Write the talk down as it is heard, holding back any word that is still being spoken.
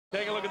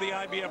Take a look at the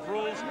IBF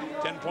rules.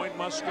 10-point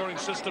must-scoring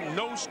system.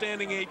 No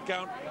standing 8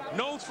 count.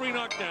 No 3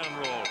 knockdown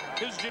rule.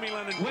 Here's Jimmy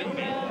Lennon.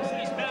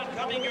 This bout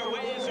coming your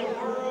way is a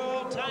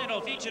world title.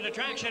 Featured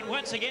attraction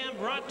once again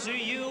brought to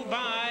you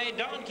by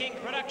Don King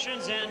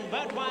Productions and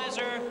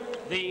Budweiser,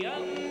 the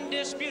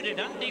undisputed,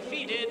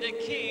 undefeated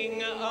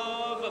king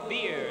of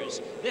beers.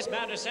 This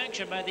bout is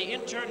sanctioned by the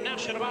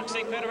International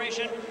Boxing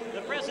Federation,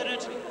 the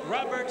president,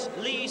 Robert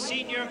Lee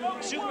Sr.,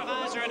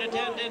 supervisor in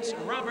attendance,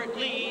 Robert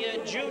Lee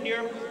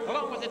Jr.,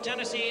 along with the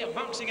Tennessee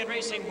Boxing and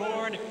Racing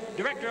Board.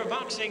 Director of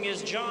Boxing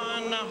is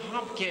John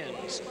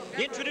Hopkins.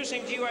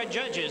 Introducing to you our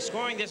judges,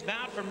 scoring this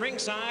bout from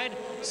ringside,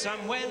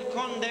 Samuel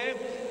Conde,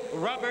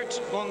 Robert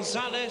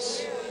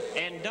Gonzalez,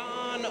 and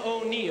Don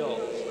O'Neill.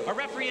 A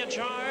referee in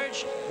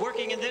charge,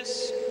 working in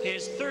this,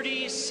 his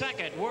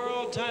 32nd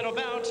world title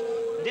bout,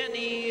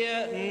 Denny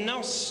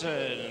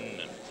Nelson.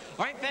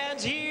 All right,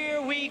 fans,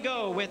 here we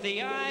go with the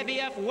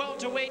IBF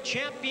Welterweight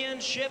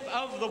Championship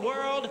of the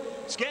World,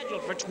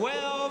 scheduled for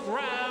 12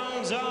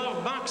 rounds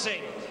of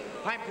boxing.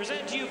 I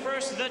present to you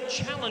first the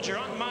challenger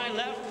on my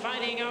left,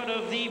 fighting out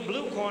of the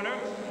blue corner,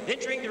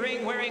 entering the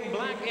ring wearing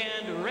black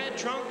and red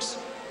trunks,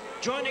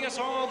 joining us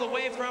all the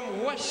way from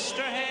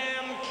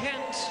Westerham,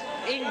 Kent,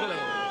 England.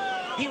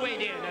 He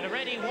weighed in at a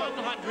ready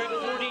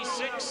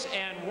 146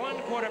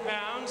 1/4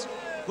 pounds.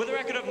 With a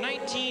record of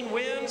 19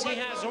 wins, he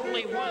has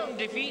only 1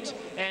 defeat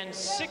and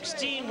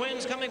 16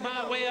 wins coming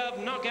by way of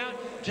knockout.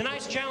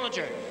 Tonight's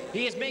challenger,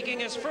 he is making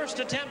his first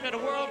attempt at a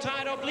world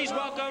title. Please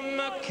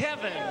welcome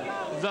Kevin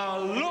 "The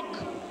Look"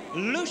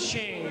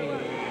 Lueshing.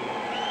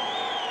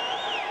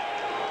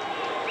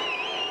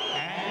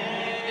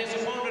 And his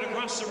opponent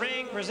across the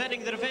ring,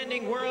 presenting the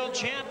defending world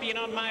champion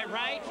on my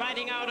right,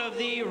 fighting out of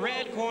the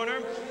red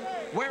corner,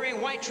 wearing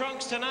white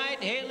trunks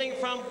tonight, hailing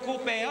from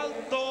Cupe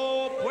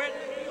Alto, Puerto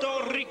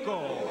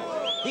Rico.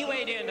 He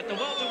weighed in at the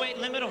welterweight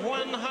limit of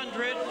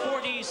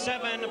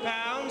 147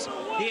 pounds.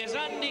 He is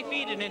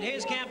undefeated in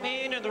his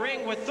campaign in the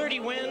ring with 30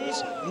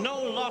 wins, no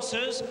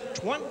losses,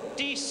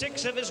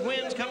 26 of his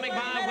wins coming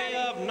by way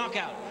of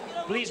knockout.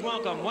 Please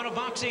welcome one of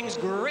boxing's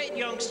great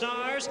young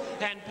stars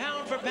and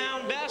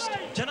pound-for-pound best,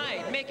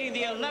 tonight making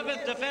the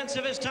 11th defense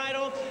of his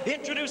title,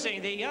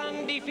 introducing the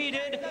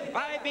undefeated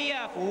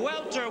IBF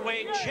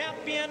welterweight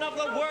champion of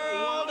the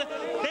world,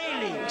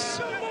 Felix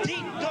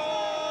Trinidad.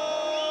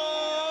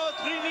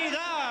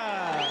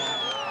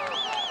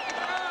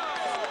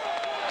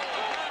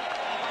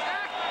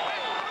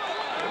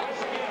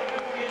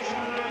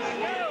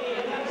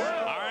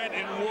 All right,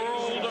 in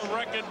world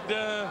record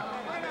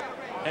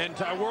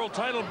and world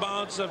title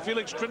bouts,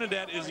 Felix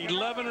Trinidad is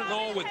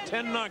 11-0 with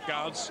 10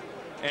 knockouts,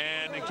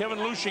 and Kevin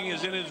Lueshing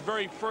is in his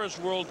very first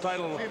world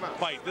title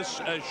fight.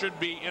 This should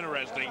be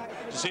interesting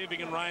to see if he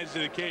can rise to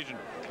the occasion.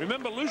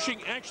 Remember,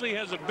 Lueshing actually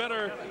has a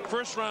better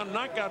first-round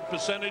knockout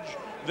percentage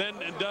than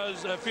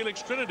does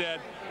Felix Trinidad.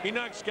 He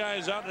knocks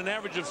guys out in an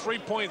average of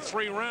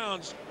 3.3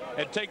 rounds.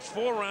 It takes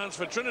 4 rounds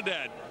for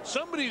Trinidad.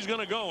 Somebody's going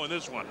to go in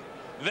this one.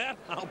 That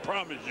I'll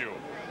promise you.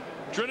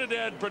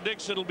 Trinidad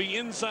predicts it'll be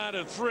inside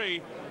of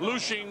 3.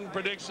 Lueshing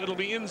predicts it'll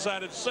be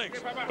inside of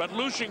 6. But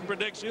Lueshing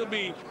predicts he'll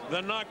be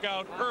the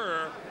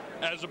knockout-er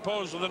as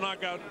opposed to the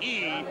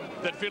knockout-e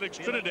that Felix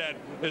Trinidad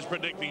is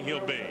predicting he'll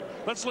be.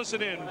 Let's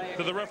listen in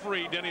to the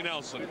referee, Denny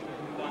Nelson.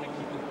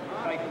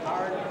 Fight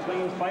hard,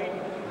 clean fight.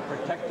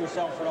 Protect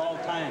yourself at all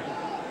times.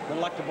 Good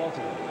luck to both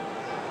of you.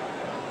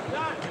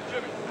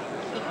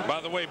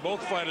 By the way,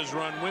 both fighters are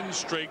on win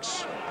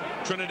streaks.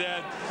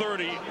 Trinidad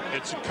 30,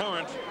 it's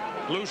current.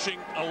 Lueshing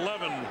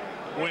 11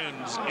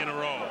 wins in a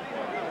row.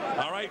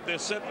 All right, they're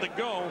set to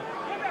go.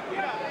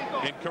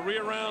 In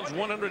career rounds,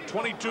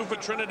 122 for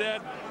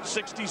Trinidad,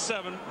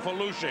 67 for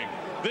Lueshing.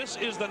 This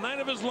is the night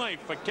of his life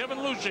for Kevin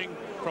Lueshing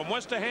from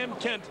Westerham,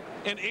 Kent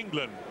in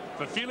England.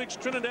 For Felix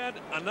Trinidad,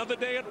 another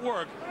day at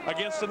work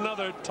against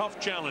another tough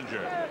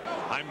challenger.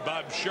 I'm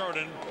Bob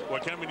Sheridan. We're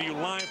coming to you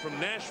live from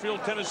Nashville,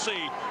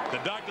 Tennessee. The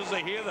doctors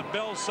are here, the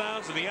bell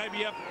sounds, and the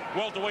IBF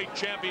Welterweight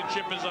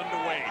Championship is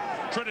underway.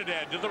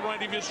 Trinidad to the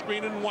right of your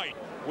screen in white,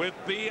 with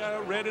the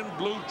red and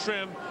blue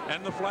trim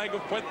and the flag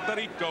of Puerto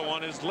Rico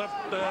on his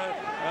left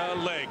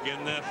leg.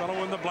 And the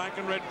fellow in the black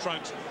and red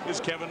trunks is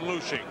Kevin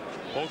Lueshing.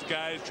 Both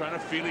guys trying to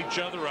feel each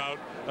other out.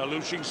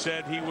 Lueshing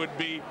said he would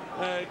be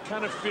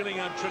kind of feeling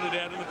on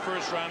Trinidad in the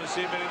first round to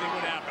see if anything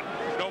would happen.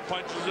 No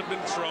punches have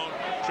been thrown.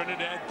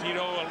 Trinidad,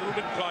 Tito, a little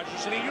bit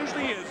cautious, and he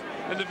usually is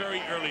in the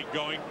very early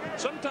going.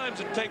 Sometimes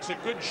it takes a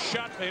good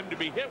shot for him to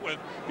be hit with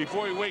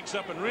before he wakes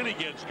up and really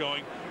gets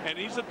going. And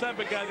he's the type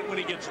of guy that when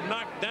he gets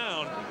knocked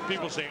down,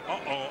 people say,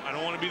 uh-oh, I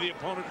don't want to be the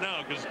opponent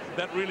now, because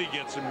that really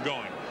gets him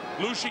going.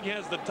 Lueshing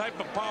has the type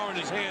of power in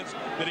his hands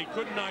that he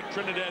could knock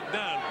Trinidad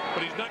down,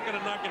 but he's not going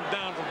to knock him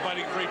down from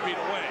fighting 3 feet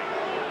away.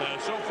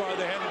 So far,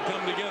 they haven't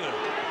come together.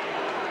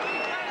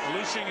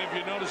 Lueshing, if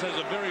you notice, has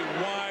a very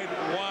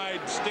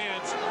wide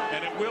stance,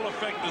 and it will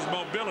affect his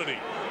mobility.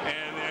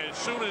 And as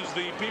soon as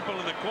the people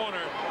in the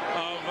corner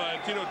of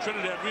Tito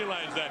Trinidad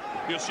realize that,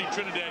 you'll see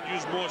Trinidad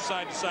use more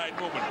side-to-side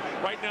movement.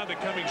 Right now, they're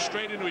coming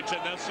straight into each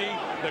other. Now, see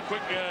the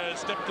quick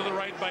step to the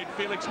right by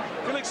Felix.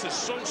 Felix is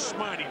so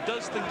smart. He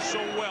does things so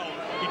well.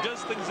 He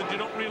does things that you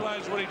don't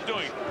realize what he's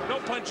doing. No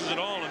punches at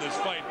all in this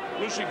fight.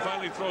 Lueshing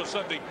finally throws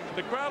something.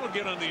 The crowd will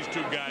get on these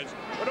two guys.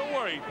 But don't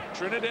worry,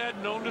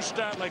 Trinidad, known to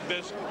start like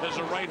this, there's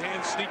a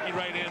right-hand, sneaky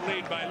right-hand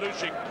lead by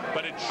Lueshing,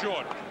 but it's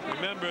short.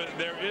 Remember,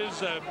 there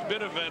is a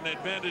bit of an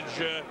advantage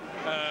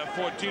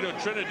for Tito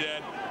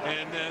Trinidad,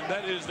 and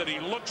that is that he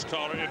looks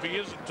taller. If he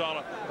isn't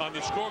taller on the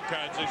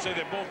scorecards, they say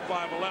they're both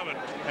 5'11",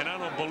 and I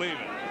don't believe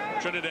it.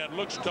 Trinidad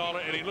looks taller,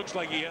 and he looks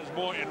like he has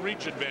more in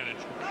reach advantage.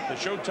 The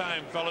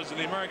Showtime fellas in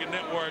the American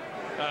Network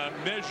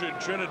measured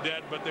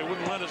Trinidad, but they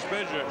wouldn't let us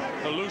measure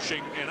the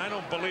Lueshing, and I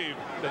don't believe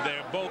that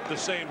they're both the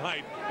same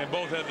height and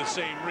both have the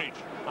same reach.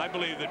 I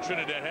believe that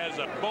Trinidad has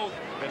both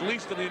at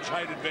least an inch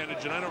height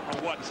advantage, and I don't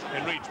know what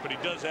in reach, but he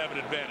does have an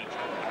advantage.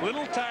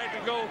 Little tired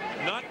to go,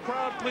 not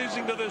crowd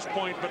pleasing to this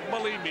point, but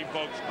believe me,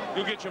 folks,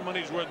 you'll get your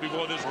money's worth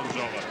before this one's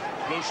over.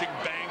 Lueshing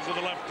bangs with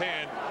the left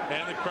hand,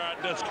 and the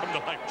crowd does come to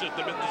life just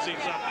a bit to see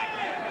something.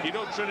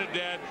 Tito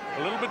Trinidad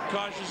a little bit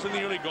cautious in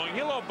the early going.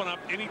 He'll open up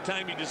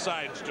anytime he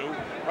decides to.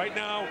 Right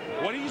now,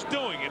 what he's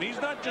doing, and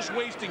he's not just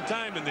wasting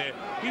time in there,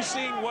 he's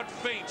seeing what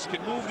feints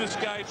can move this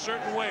guy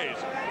certain ways.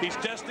 He's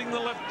testing the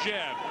left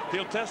jab.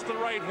 He'll test the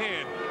right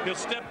hand. He'll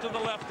step to the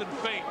left and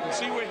feint and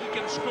see where he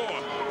can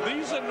score.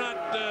 These are not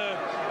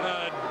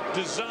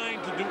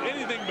designed to do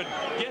anything but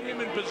get him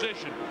in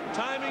position.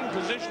 Timing,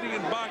 positioning,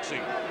 and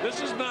boxing.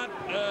 This is not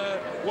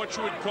what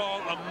you would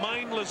call a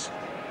mindless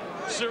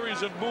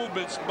series of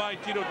movements by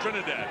Tito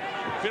Trinidad.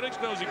 Felix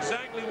knows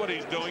exactly what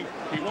he's doing.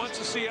 He wants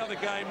to see how the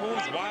guy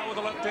moves while with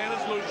the left hand is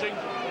Lueshing.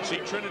 See,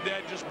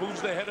 Trinidad just moves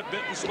the head a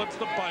bit and slips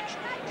the punch.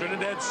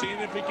 Trinidad seeing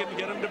if he can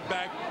get him to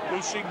back.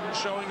 Lueshing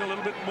showing a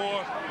little bit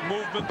more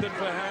movement than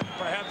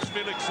perhaps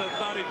Felix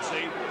thought he'd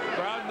see.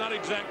 Crowd not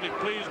exactly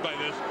pleased by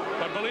this,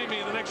 but believe me,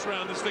 in the next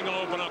round, this thing will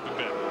open up a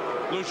bit.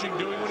 Lueshing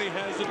doing what he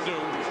has to do.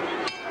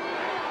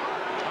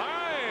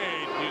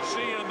 You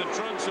see on the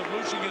trunks of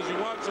Lueshing as he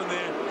walks in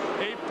there,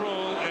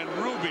 April and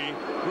Ruby.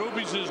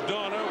 Ruby's his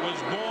daughter, was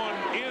born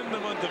in the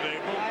month of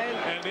April,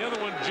 and the other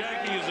one,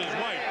 Jackie, is his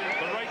wife.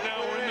 But right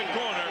now we're in the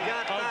corner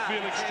of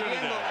Felix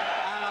Trinidad.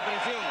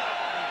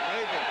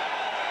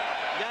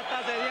 Ya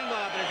está cediendo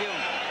a la presión.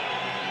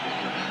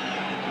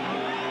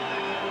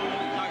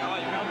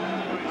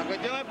 La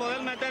cuestión es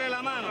poder meterle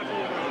la mano.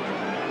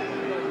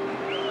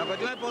 La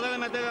cuestión es poderle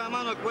meterle la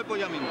mano al cuerpo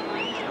ya mismo.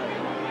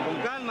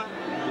 Con calma,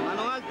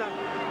 mano alta.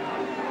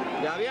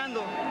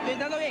 Llaveando.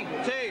 ¿Tentando bien?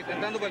 Sí,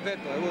 tentando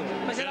perfecto.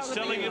 Just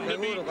telling him to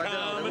be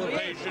calm and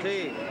patient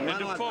and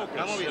to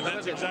focus, and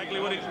that's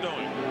exactly what he's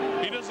doing.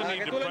 He doesn't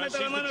need to press,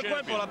 he's the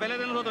champion.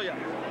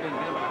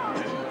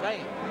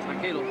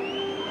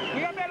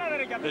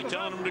 They're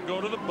telling him to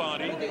go to the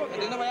body. Con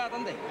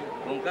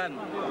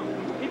calma.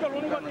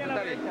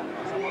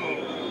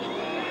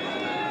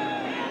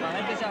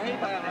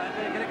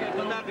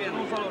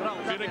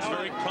 Felix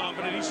very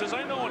confident. He says,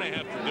 I know what I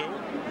have to do.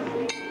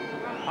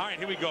 All right,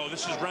 here we go.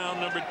 This is round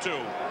number 2.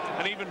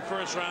 An even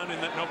first round in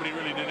that nobody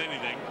really did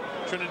anything.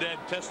 Trinidad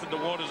tested the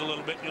waters a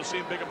little bit. You'll see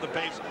him pick up the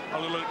pace a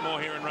little bit more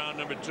here in round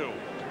number 2.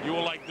 You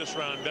will like this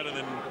round better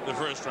than the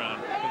first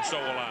round, and so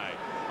will I.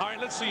 All right,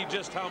 let's see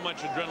just how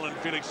much adrenaline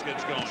Felix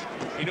gets going.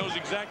 He knows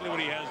exactly what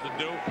he has to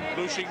do.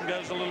 Lueshing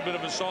does a little bit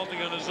of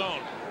assaulting on his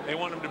own. They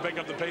want him to pick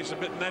up the pace a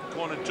bit in that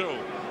corner, too.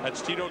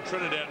 That's Tito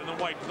Trinidad in the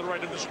white to the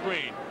right of the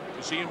screen.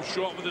 You see him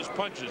short with his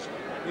punches.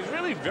 He's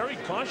really very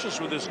cautious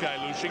with this guy,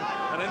 Lueshing,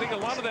 and I think a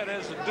lot of that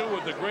has to do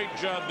with the great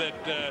job that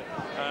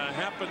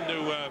happened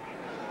to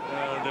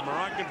the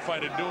Moroccan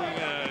fighter doing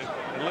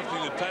and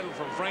lifting the title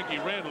from Frankie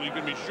Randall. You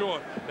can be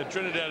sure that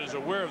Trinidad is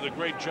aware of the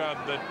great job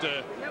that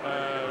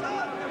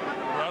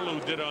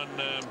Raul did on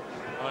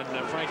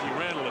Frankie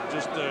Randall. It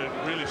just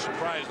really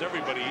surprised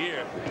everybody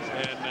here,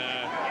 and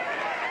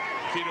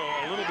Tito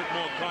a little bit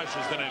more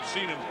cautious than I've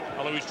seen him,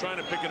 although he's trying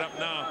to pick it up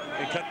now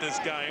and cut this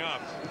guy off.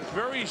 It's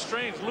very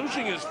strange.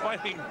 Lueshing is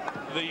fighting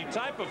the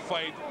type of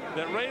fight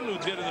that Raul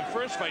did in the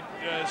first fight,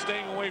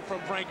 staying away from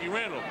Frankie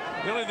Randall.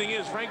 The only thing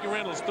is, Frankie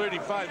Randall's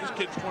 35. This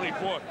kid's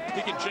 24.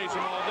 He can chase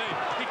him all day.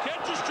 He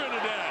catches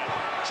Trinidad,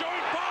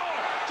 showing power.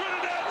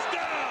 Trinidad's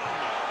down.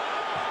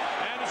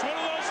 And it's one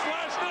of those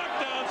flash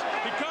knockdowns.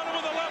 He caught him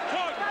with a left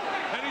hook,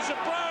 and he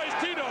surprised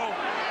Tito.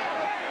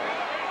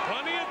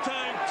 Plenty of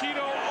time.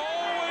 Tito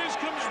always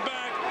comes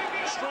back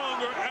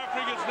stronger after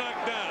he gets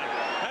knocked down.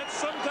 That's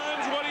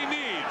sometimes what he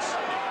needs.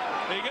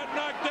 He got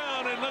knocked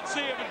down, and let's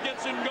see if it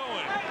gets him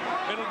going.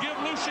 It'll give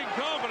Lueshing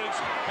confidence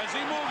as he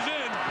moves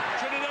in.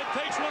 Trinidad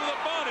takes one to the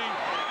body.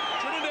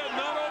 Trinidad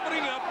not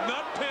opening up,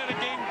 not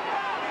panicking.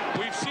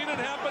 We've seen it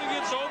happen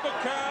against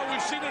Overcar.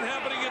 We've seen it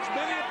happen against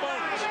many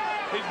opponents.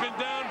 He's been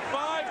down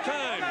 5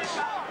 times.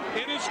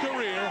 in his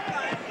career.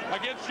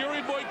 Against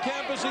Yuri Boy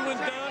Campus, he went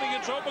down.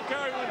 Against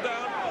Obakari, he went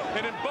down.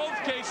 And in both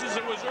cases,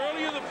 it was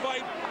early in the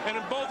fight, and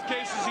in both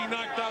cases, he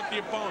knocked out the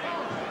opponent.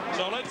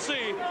 So let's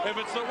see if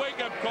it's the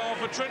wake-up call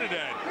for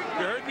Trinidad.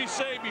 You heard me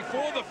say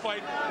before the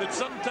fight that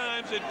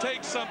sometimes it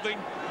takes something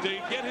to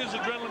get his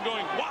adrenaline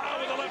going. Wow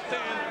with the left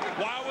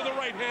hand, wow with the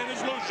right hand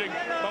is Lueshing.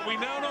 But we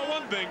now know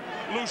one thing,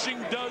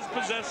 Lueshing does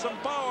possess some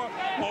power.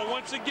 Or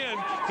once again,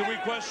 do we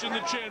question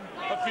the chin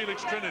of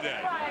Felix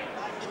Trinidad?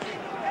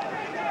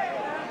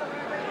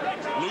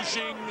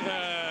 Lueshing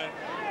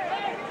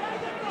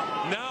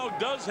now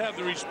does have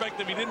the respect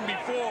that he didn't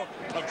before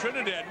of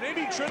Trinidad.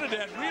 Maybe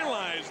Trinidad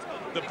realized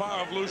the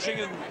power of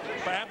Lueshing, and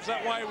perhaps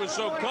that's why he was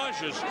so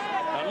cautious.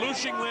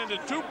 Lueshing landed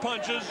 2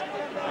 punches.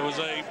 It was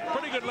a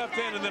pretty good left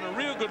hand and then a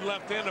real good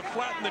left hand to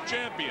flatten the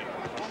champion.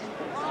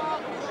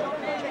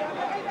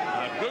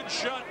 A good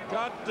shot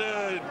got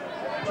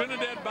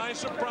Trinidad by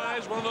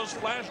surprise, one of those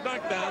flash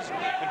knockdowns,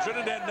 and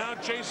Trinidad now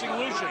chasing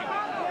Lueshing.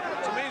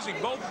 It's amazing,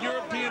 both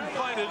European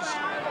fighters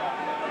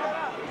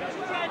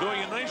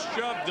doing a nice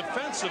job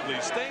defensively,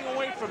 staying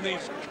away from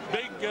these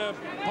big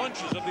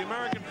punches of the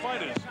American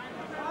fighters.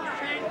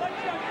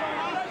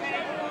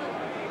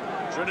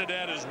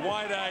 Trinidad is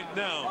wide-eyed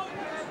now.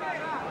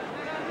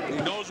 He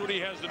knows what he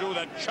has to do with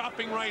that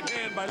chopping right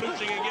hand by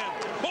Lueshing again.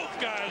 Both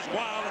guys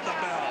wild at the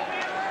bell.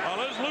 Well,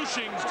 there's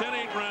Lueshing's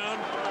 10-8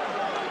 round.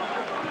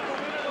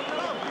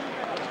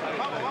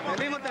 El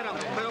mismo terreno,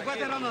 pero fue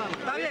cerrando.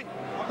 ¿Está bien?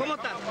 ¿Cómo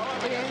estás?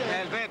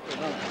 Perfecto.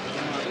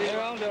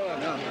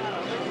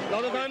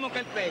 Nosotros sabemos que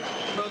él pega,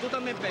 pero tú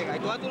también pegas, y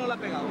tú no la has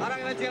pegado. Ahora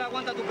que ver si él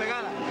aguanta tu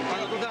pegada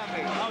cuando tú te la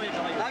pegas. ¿Está bien?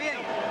 ¿Está bien?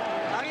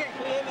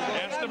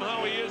 Asked him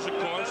how he is, of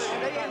course.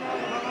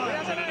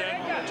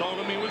 Trinidad told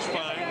him he was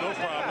fine, no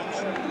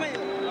problems.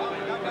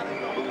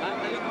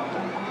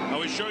 Now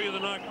we show you the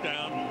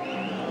knockdown.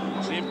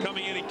 See him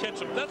coming in, he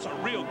catches him. That's a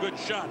real good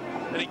shot.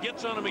 And he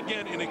gets on him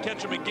again, and he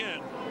catches him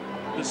again.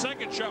 The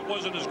second shot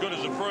wasn't as good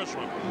as the first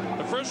one.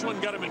 The first one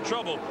got him in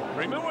trouble.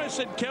 Remember I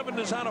said Kevin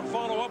knows how to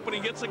follow up when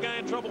he gets a guy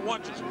in trouble?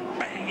 Watch this.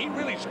 Bang! He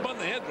really spun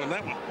the head on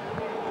that one.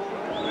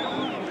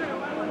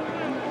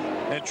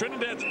 And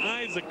Trinidad's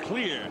eyes are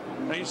clear.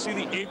 Now you see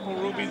the April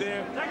ruby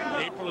there?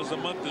 April is the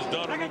month his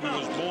daughter Ruby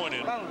was born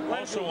in.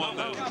 Also on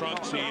those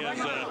trunks he has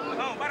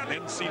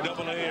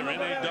NCAA or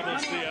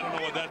NACC. I don't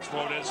know what that's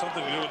for. It has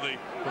something to do with the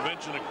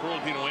prevention of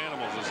cruelty to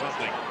animals or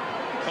something.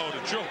 Oh, to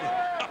children.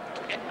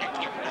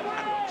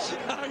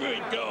 Here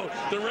we go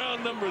to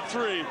round number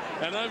 3,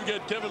 and I've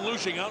got Kevin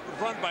Lueshing out in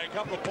front by a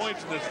couple of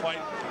points in this fight.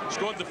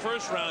 Scored the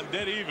first round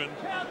dead even,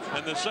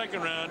 and the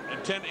second round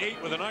at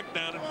 10-8 with a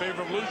knockdown in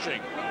favor of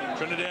Lueshing.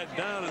 Trinidad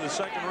down in the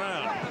second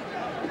round,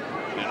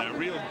 and a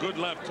real good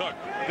left hook.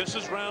 This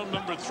is round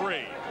number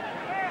 3.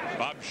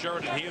 Bob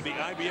Sheridan here, the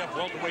IBF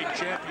welterweight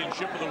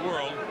championship of the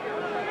world.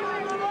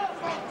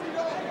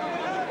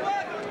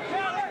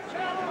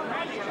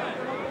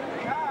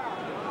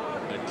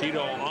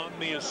 Tito on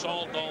the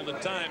assault all the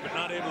time, but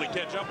not able to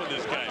catch up with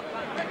this guy.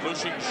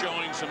 Lueshing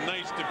showing some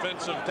nice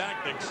defensive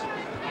tactics.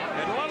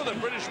 And a lot of the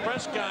British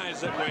press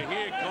guys that were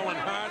here, Colin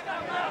Hart,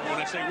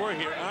 when I say we're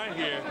here, are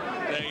here,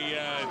 they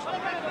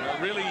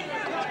really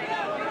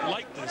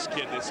like this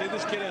kid. They say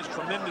this kid has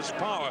tremendous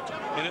power.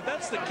 And if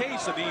that's the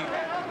case, that he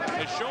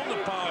has shown the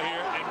power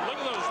here, and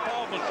look at those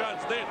powerful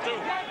shots there too,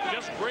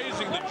 just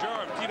grazing the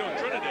jaw of Tito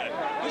Trinidad.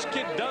 This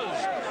kid does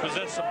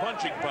possess some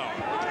punching power.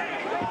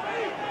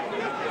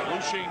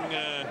 Lueshing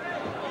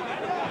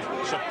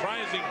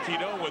surprising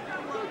Tito with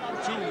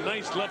 2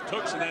 nice left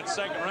hooks in that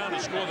second round to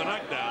score the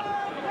knockdown.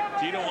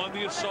 Tito on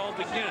the assault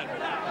again.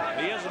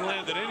 He hasn't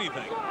landed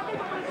anything.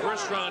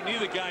 First round,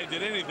 neither guy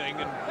did anything,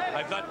 and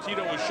I thought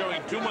Tito was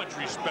showing too much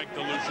respect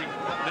to Lueshing.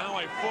 Now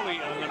I fully,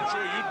 and I'm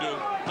sure you do,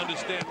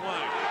 understand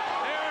why.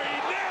 There he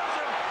nails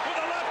him with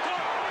a left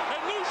hook,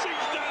 and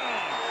Lueshing's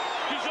down.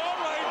 He's all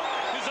right.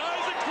 His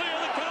eyes are clear.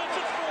 The count's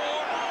at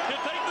 4.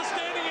 He'll take the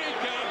standing 8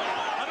 count.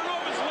 I don't know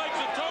if his legs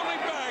are totally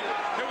back.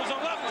 It was a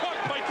left hook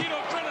by Tito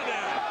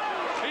Trinidad.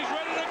 He's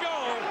ready to go.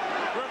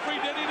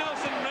 Referee Denny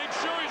Nelson makes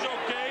sure he's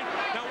okay.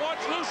 Now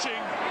watch Lueshing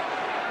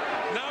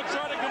now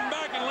try to come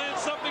back and land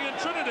something in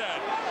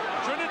Trinidad.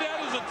 Trinidad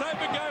is the type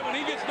of guy, when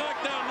he gets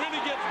knocked down, really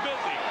gets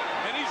busy.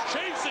 And he's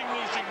chasing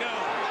Lueshing now.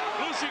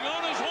 Lueshing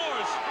on his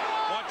horse.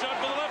 Watch out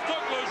for the left hook,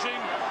 Lueshing.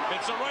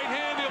 It's the right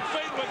hand he'll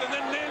fake with and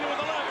then nail it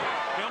with the left.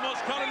 He almost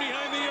caught him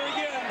behind the ear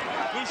again.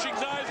 Lueshing's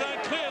eyes on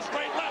clear.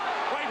 Straight left.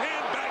 Right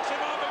hand backs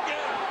him off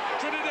again.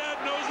 Trinidad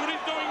knows what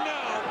he's doing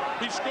now.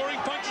 He's scoring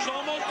punches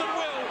almost at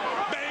will.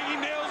 Bang, he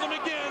nails him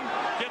again.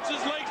 Gets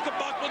his legs to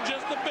buckle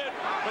just a bit.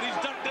 But he's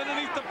ducked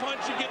underneath the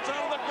punch. He gets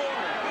out of the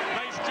corner.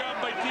 Nice job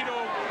by Tito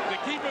to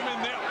keep him in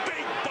there.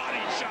 Big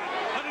body shot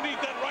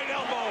underneath that right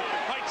elbow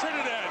by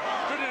Trinidad.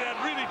 Trinidad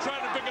really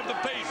trying to pick up the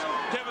pace.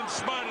 Kevin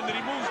smart, and then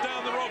he moves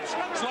down the ropes,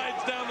 slides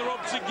down the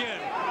ropes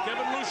again.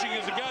 Kevin Lueshing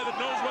is a guy that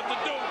knows what to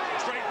do.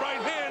 Straight right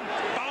hand,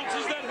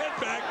 bounces that head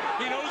back.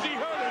 He knows he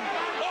hurt him.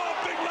 Oh,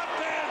 big left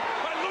hand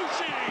by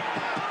Lueshing.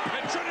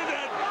 And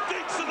Trinidad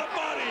dinks to the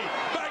body.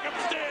 Back up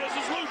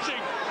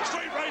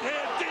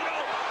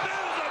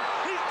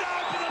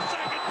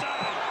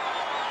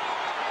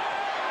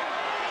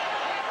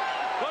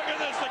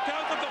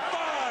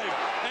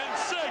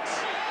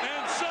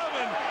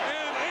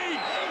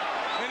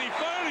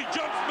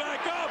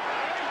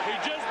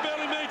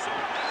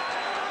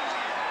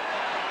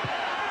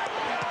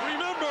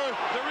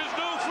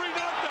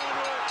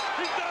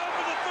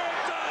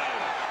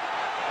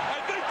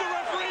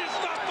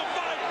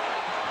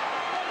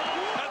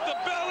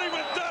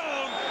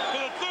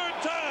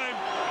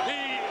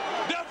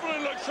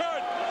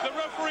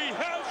referee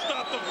has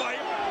stopped the fight.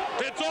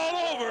 It's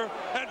all over,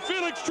 and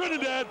Felix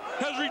Trinidad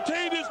has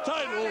retained his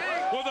title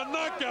with a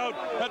knockout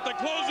at the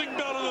closing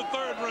bell of the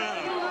 3rd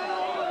round.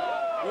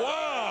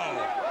 Wow.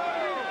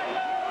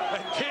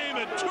 It came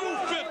at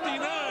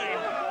 2:59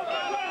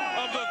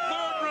 of the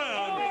 3rd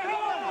round.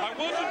 I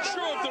wasn't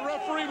sure if the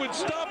referee would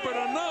stop it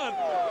or not.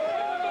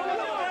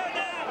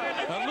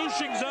 And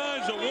Lueshing's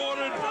eyes are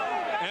watered,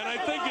 and I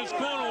think his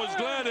corner was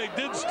glad they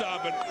did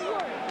stop it.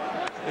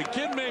 The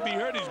kid may be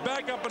hurt. He's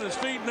back up on his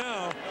feet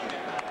now.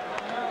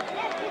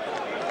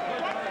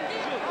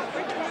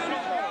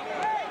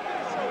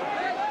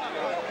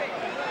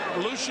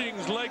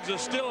 Lueshing's legs are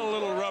still a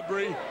little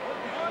rubbery.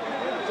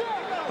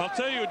 I'll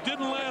tell you, it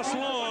didn't last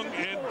long,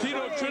 and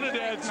Tito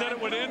Trinidad said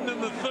it would end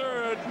in the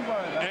 3rd,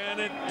 and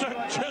it took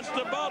just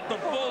about the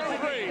full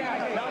 3.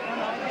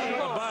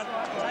 But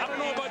I don't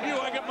know about you,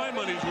 I got my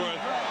money's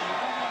worth.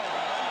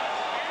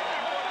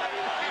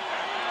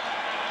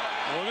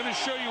 We're going to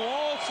show you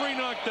all 3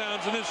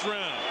 knockdowns in this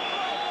round.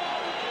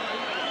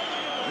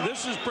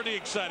 This is pretty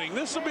exciting.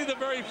 This will be the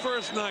very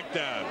first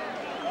knockdown.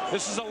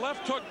 This is a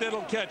left hook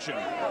that'll catch him.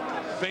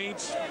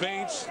 Feints,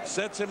 feints,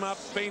 sets him up,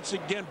 feints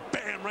again,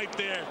 bam, right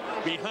there,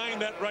 behind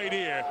that right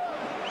ear.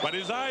 But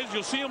his eyes,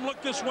 you'll see him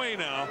look this way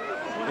now.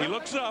 He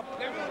looks up,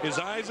 his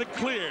eyes are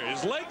clear.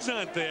 His legs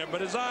aren't there,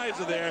 but his eyes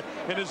are there,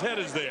 and his head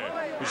is there.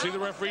 You see the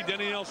referee,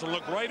 Denny Nelson,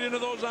 look right into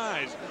those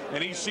eyes,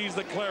 and he sees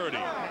the clarity.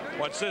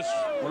 Watch this.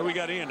 What do we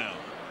got here now?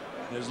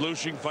 There's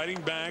Lueshing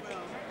fighting back.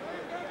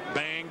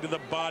 Bang to the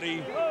body.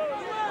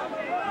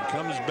 He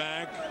comes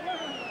back.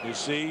 You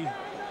see,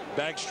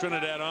 backs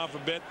Trinidad off a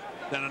bit.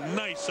 Then a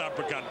nice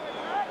uppercut.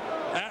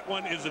 That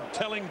one is a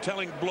telling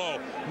blow.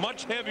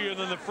 Much heavier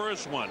than the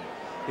first one.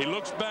 He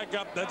looks back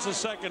up. That's the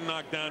 2nd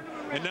knockdown.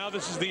 And now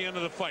this is the end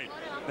of the fight.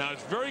 Now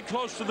it's very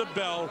close to the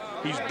bell.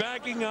 He's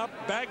backing up.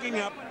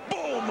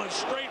 Boom, a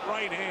straight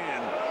right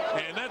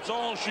hand. And that's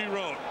all she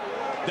wrote.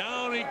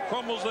 Down he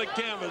crumbles the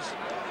canvas.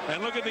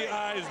 And look at the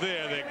eyes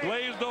there. They're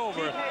glazed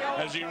over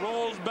as he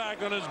rolls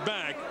back on his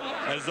back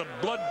as the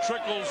blood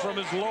trickles from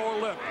his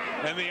lower lip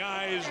and the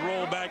eyes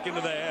roll back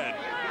into the head.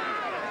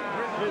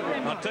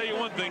 I'll tell you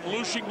one thing,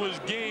 Lueshing was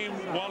game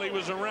while he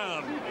was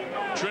around.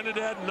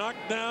 Trinidad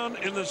knocked down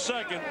in the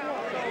 2nd,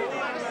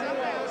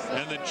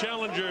 and the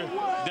challenger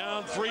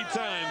down 3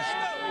 times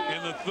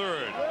in the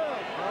 3rd.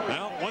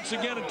 Now, once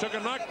again, it took a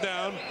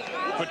knockdown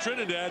for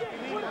Trinidad.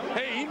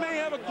 Hey, he may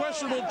have a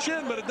questionable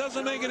chin, but it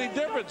doesn't make any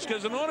difference,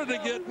 because in order to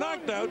get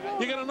knocked out,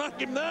 you got to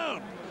knock him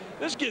down.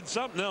 This kid's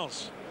something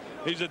else.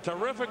 He's a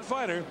terrific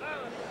fighter.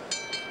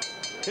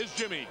 Here's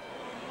Jimmy.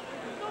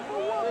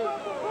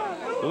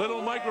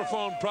 Little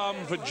microphone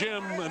problem for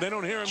Jim, and they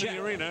don't hear him in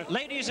the arena.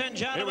 Ladies and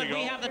gentlemen,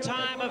 we have the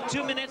time of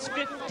 2 minutes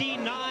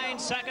 59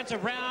 seconds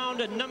of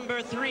round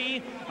number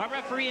 3. Our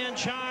referee in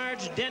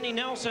charge, Denny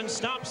Nelson,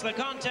 stops the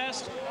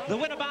contest. The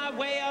winner by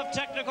way of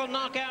technical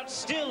knockout,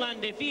 still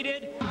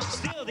undefeated,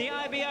 still the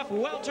IBF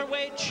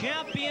welterweight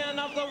champion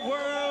of the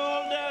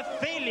world,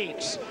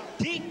 Felix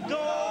Tito.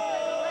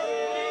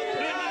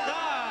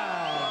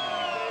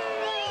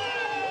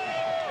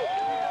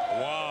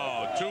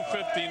 Wow,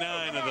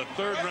 2:59 of the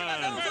 3rd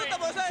round,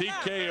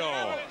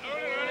 TKO.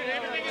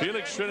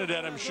 Felix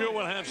Trinidad, I'm sure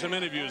we'll have some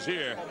interviews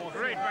here.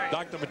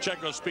 Dr.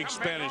 Pacheco speaks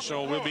Spanish,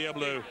 so we'll be able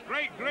to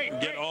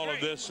get all of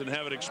this and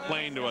have it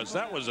explained to us.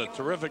 That was a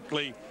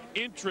terrifically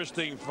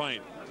interesting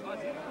fight.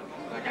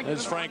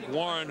 There's Frank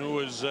Warren, who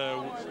is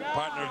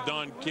partner of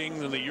Don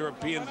King in the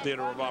European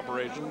Theater of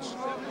Operations.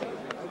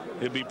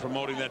 He'll be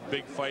promoting that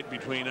big fight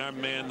between our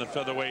man, the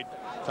featherweight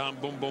Tom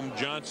Boom Boom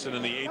Johnson,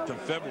 in the 8th of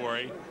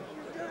February.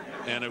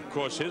 And, of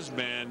course, his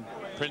man,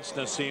 Prince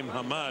Nassim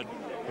Hamad,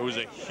 who is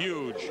a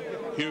huge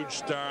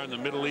star in the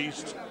Middle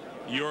East,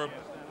 Europe,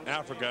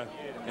 Africa,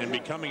 and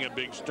becoming a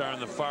big star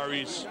in the Far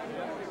East,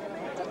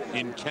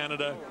 in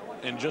Canada,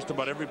 and just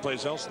about every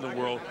place else in the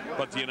world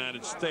but the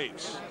United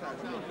States.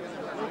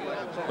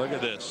 Look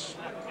at this.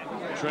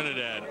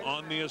 Trinidad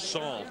on the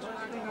assault.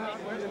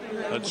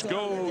 Let's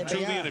go to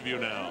the interview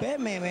now.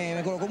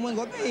 Me colocó un buen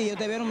golpe y yo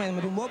te vieron, me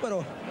tumbó,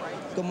 pero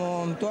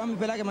como todas mis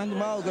peleas que me han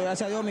tumbado,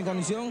 gracias a Dios, mi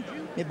condición,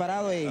 he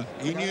parado y...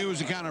 He knew he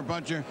was a counter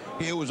puncher.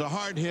 It was a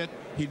hard hit.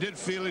 He did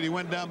feel it. He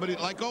went down, but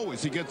like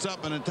always, he gets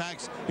up and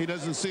attacks. He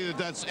doesn't see that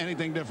that's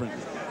anything different.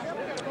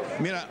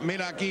 Mira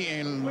aquí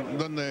en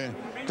donde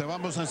te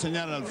vamos a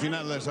enseñar al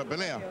final de esa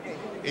pelea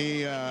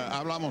y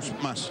hablamos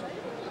más.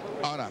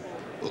 Ahora,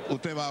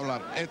 usted va a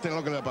hablar. Este es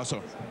lo que le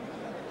pasó.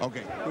 Ok,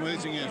 tú me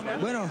dicen eso.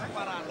 Bueno,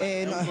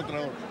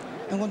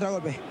 un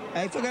contragolpe.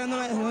 Ahí fue que no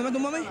me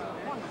tumbó a mí.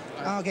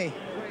 Ah, ok,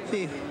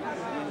 sí.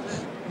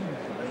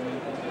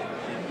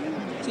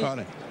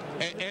 Vale.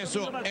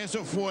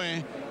 Eso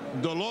fue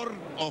dolor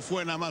o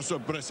fue nada más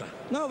sorpresa?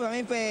 No, para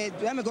mí fue,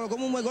 me colocó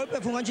un buen golpe,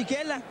 fue un gancho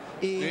izquierda.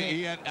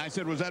 I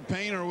said, was that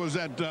pain or was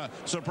that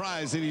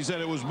surprise? And he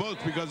said it was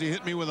both because he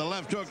hit me with a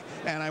left hook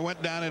and I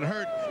went down, it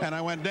hurt, and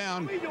I went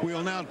down. We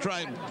will now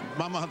try,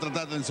 vamos a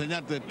tratar de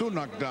enseñarte tu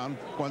knockdown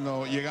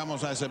cuando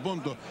llegamos a ese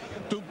punto.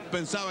 ¿Tú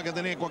pensabas que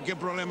tenía cualquier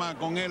problema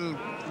con él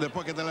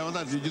después que te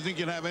levantaste? Did you think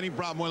you'd have any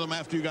problem with him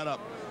after you got up?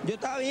 yo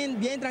estaba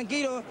bien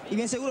tranquilo y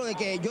bien seguro de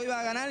que yo iba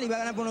a ganar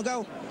por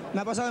nocaut.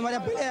 Me ha pasado en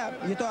varias peleas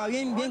y yo estaba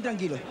bien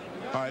tranquilo.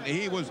 All right,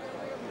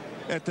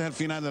 este es el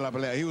final de la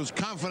pelea. He was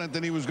confident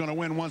that he was going to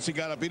win once he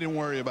got up. He didn't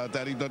worry about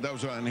that. He thought that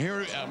was and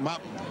here,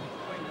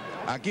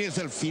 aquí es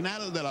el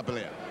final de la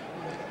pelea.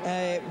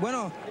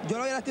 Bueno, yo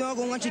lo había lastimado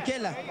con una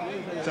izquierda.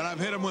 So I've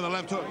hit him with a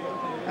left hook.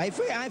 Ahí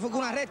fue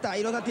con una recta,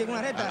 ahí lo lastimé con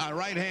una recta. A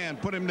right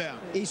hand, put him down.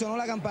 Y sonó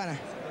la campana.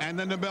 And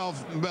then the bell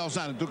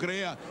sounded. ¿Tú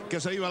creías que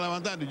se iba a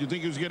levantar? Did you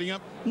think he was getting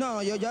up?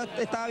 No, yo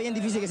estaba bien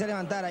difícil que se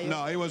levantara.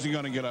 No, he wasn't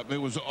going to get up. It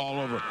was all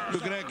over. ¿Tú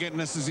crees que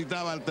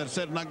necesitaba el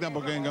tercer knockdown?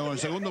 Porque en el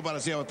segundo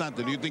parecía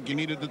bastante. Do you think he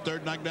needed the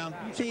third knockdown?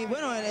 Sí,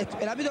 bueno,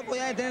 el árbitro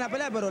podía detener la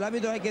pelea, pero el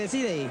árbitro hay que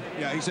decide.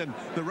 Yeah, he said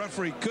the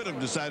referee could have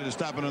decided to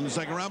stop it in the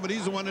second round, but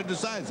he's the one that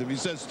decides. If he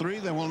says 3,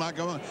 then we'll knock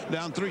him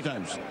down 3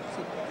 times. Sí,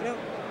 creo.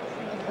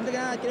 Antes que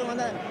nada, quiero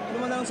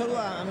mandar un saludo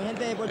a mi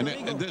gente de Puerto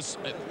Rico.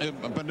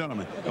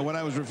 Perdóname. What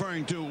I was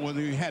referring to was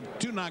he had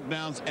 2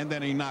 knockdowns and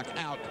then he knocked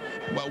out,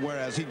 but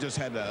whereas he just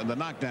had the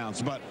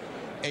knockdowns. But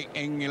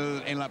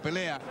en la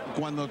pelea,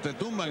 cuando te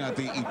tumban a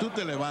ti y tú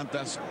te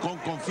levantas con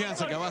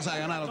confianza que vas a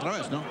ganar otra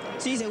vez, ¿no?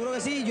 Sí, seguro que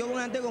sí. Yo me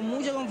levanté con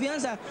mucha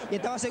confianza y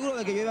estaba seguro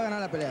de que yo iba a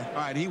ganar la pelea.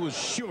 All right, he was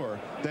sure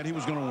that he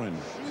was going to win.